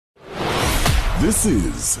This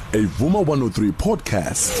is a Vuma 103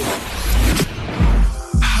 podcast.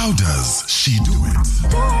 How does she do it?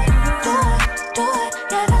 Yeah,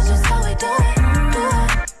 that's just how we do it.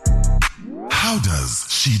 How does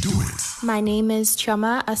she do it? My name is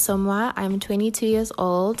Chioma Asomugha. I'm 22 years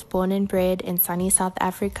old, born and bred in sunny South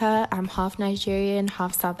Africa. I'm half Nigerian,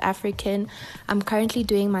 half South African. I'm currently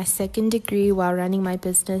doing my second degree while running my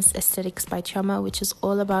business, Aesthetics by Chioma, which is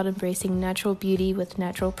all about embracing natural beauty with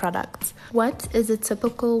natural products. What is a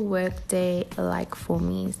typical work day like for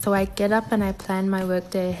me? So I get up and I plan my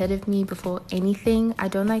work day ahead of me before anything. I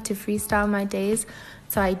don't like to freestyle my days.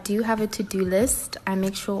 So I do have a to-do list. I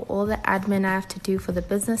make sure all the admin I have to do for the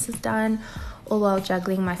business is done, all while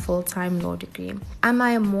juggling my full-time law degree. Am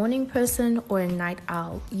I a morning person or a night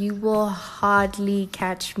owl? You will hardly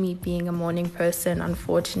catch me being a morning person,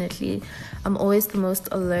 unfortunately. I'm always the most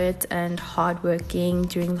alert and hardworking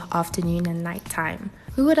during the afternoon and nighttime.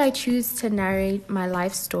 Who would I choose to narrate my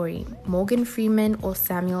life story? Morgan Freeman or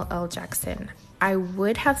Samuel L. Jackson? I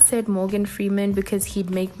would have said Morgan Freeman because he'd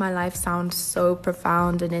make my life sound so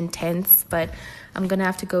profound and intense, but I'm gonna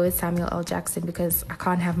have to go with Samuel L. Jackson because I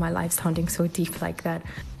can't have my life sounding so deep like that.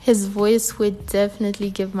 His voice would definitely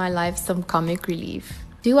give my life some comic relief.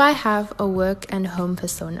 Do I have a work and home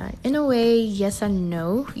persona? In a way, yes and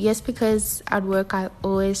no. Yes, because at work I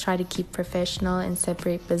always try to keep professional and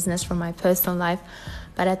separate business from my personal life.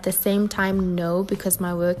 But at the same time, no, because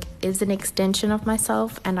my work is an extension of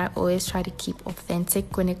myself and I always try to keep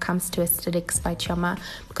authentic when it comes to Aesthetics by Chioma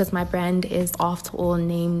because my brand is after all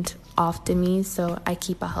named after me, so I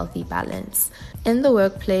keep a healthy balance. In the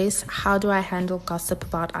workplace, how do I handle gossip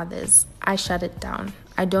about others? I shut it down.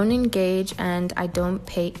 I don't engage and I don't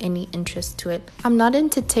pay any interest to it. I'm not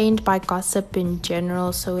entertained by gossip in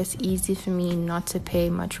general, so it's easy for me not to pay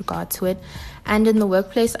much regard to it. And in the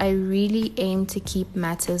workplace, I really aim to keep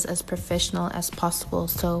matters as professional as possible,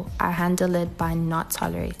 so I handle it by not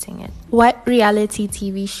tolerating it. What reality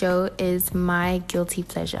TV show is my guilty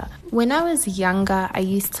pleasure? When I was younger, I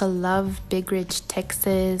used to love Big Rich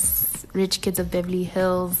Texas, Rich Kids of Beverly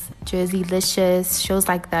Hills, Jerseylicious, shows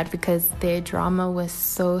like that because their drama was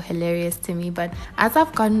so hilarious to me. But as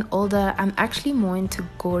I've gotten older, I'm actually more into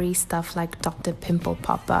gory stuff like Dr. Pimple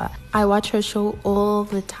Popper. I watch her show all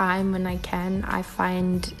the time when I can. I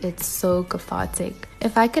find it so cathartic.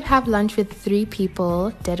 If I could have lunch with 3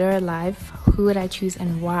 people, dead or alive, who would I choose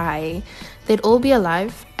and why? They'd all be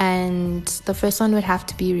alive, and the first one would have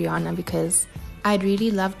to be Rihanna because I'd really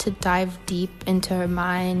love to dive deep into her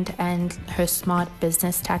mind and her smart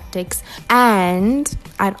business tactics. And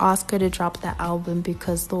I'd ask her to drop the album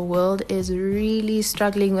because the world is really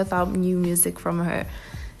struggling without new music from her.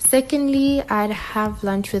 Secondly, I'd have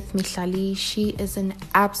lunch with Mihlali. She is an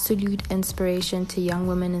absolute inspiration to young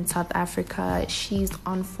women in South Africa. She's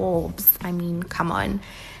on Forbes. I mean, come on.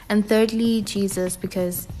 And thirdly, Jesus,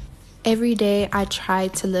 because every day I try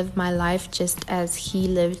to live my life just as he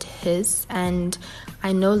lived his, and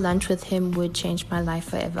I know lunch with him would change my life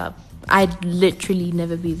forever. I'd literally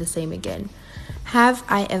never be the same again. Have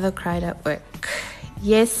I ever cried at work?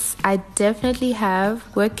 Yes, I definitely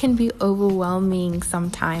have. Work can be overwhelming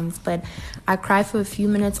sometimes, but I cry for a few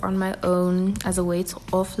minutes on my own as a way to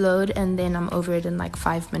offload, and then I'm over it in like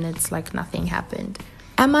 5 minutes like nothing happened.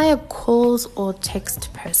 Am I a calls or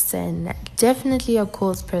text person? Definitely a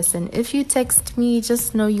calls person. If you text me,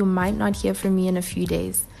 just know you might not hear from me in a few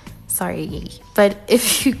days. Sorry. But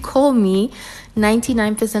if you call me,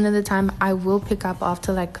 99% of the time I will pick up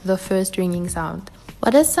after like the first ringing sound.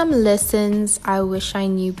 What are some lessons I wish I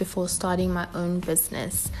knew before starting my own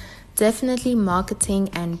business? Definitely marketing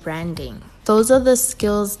and branding. Those are the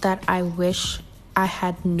skills that I wish I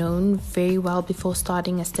had known very well before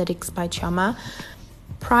starting Aesthetics by Chioma.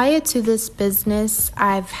 Prior to this business,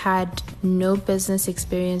 I've had no business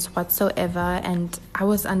experience whatsoever, and I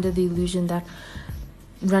was under the illusion that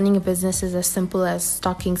running a business is as simple as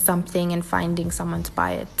stocking something and finding someone to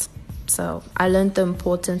buy it. So I learned the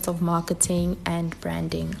importance of marketing and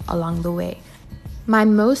branding along the way. My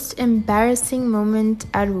most embarrassing moment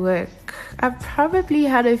at work. I've probably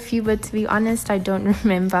had a few, but to be honest, I don't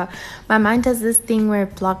remember. My mind does this thing where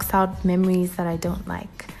it blocks out memories that I don't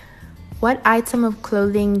like. What item of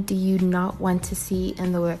clothing do you not want to see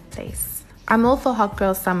in the workplace? I'm all for hot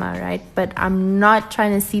girl summer, right? But I'm not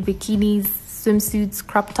trying to see bikinis, swimsuits,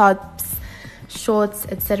 crop tops, shorts,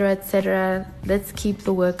 etc., etc. Let's keep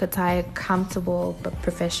the work attire comfortable but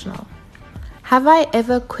professional. Have I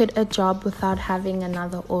ever quit a job without having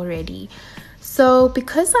another already? So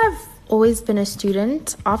because I've always been a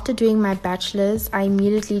student, after doing my bachelor's, I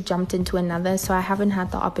immediately jumped into another, so I haven't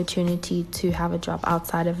had the opportunity to have a job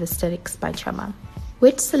outside of Aesthetics by Chioma.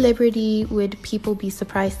 Which celebrity would people be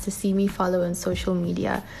surprised to see me follow on social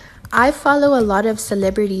media? I follow a lot of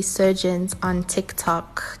celebrity surgeons on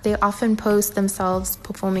TikTok. They often post themselves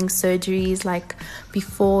performing surgeries like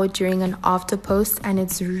before, during, and after post, and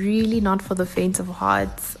it's really not for the faint of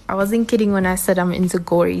heart. I wasn't kidding when I said I'm into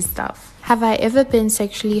gory stuff. Have I ever been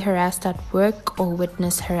sexually harassed at work or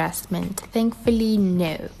witnessed harassment? Thankfully,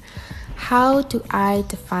 no. How do I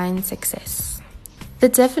define success? The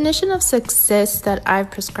definition of success that I've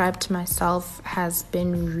prescribed to myself has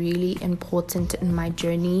been really important in my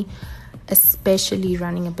journey, especially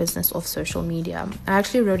running a business off social media. I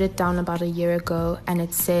actually wrote it down about a year ago, and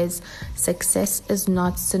it says success is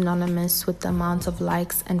not synonymous with the amount of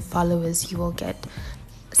likes and followers you will get.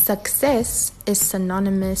 Success is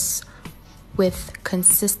synonymous with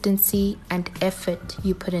consistency and effort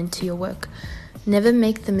you put into your work. Never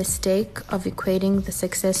make the mistake of equating the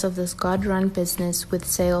success of this God-run business with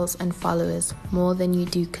sales and followers more than you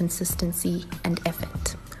do consistency and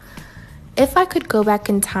effort. If I could go back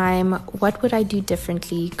in time, what would I do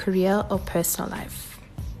differently, career or personal life?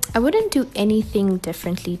 I wouldn't do anything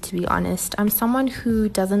differently, to be honest. I'm someone who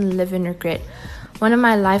doesn't live in regret. One of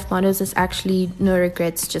my life mottos is actually no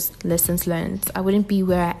regrets, just lessons learned. I wouldn't be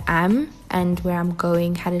where I am and where I'm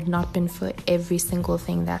going had it not been for every single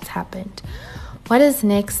thing that's happened. What is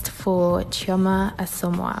next for Chioma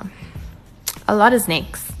Asomugha? A lot is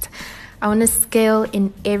next. I want to scale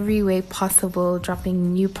in every way possible,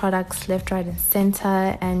 dropping new products left, right, and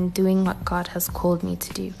center, and doing what God has called me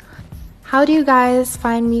to do. How do you guys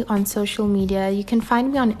find me on social media? You can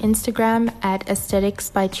find me on Instagram at Aesthetics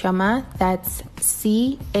by Chioma. That's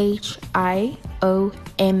CHIOMA.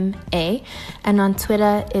 And on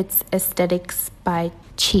Twitter, it's Aesthetics by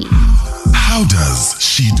Chi. How does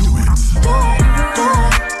she do it?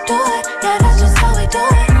 Do it, yeah, that's just how we do it.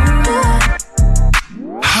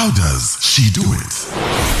 How does she do it?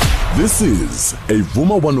 This is a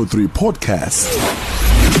Vuma 103 podcast.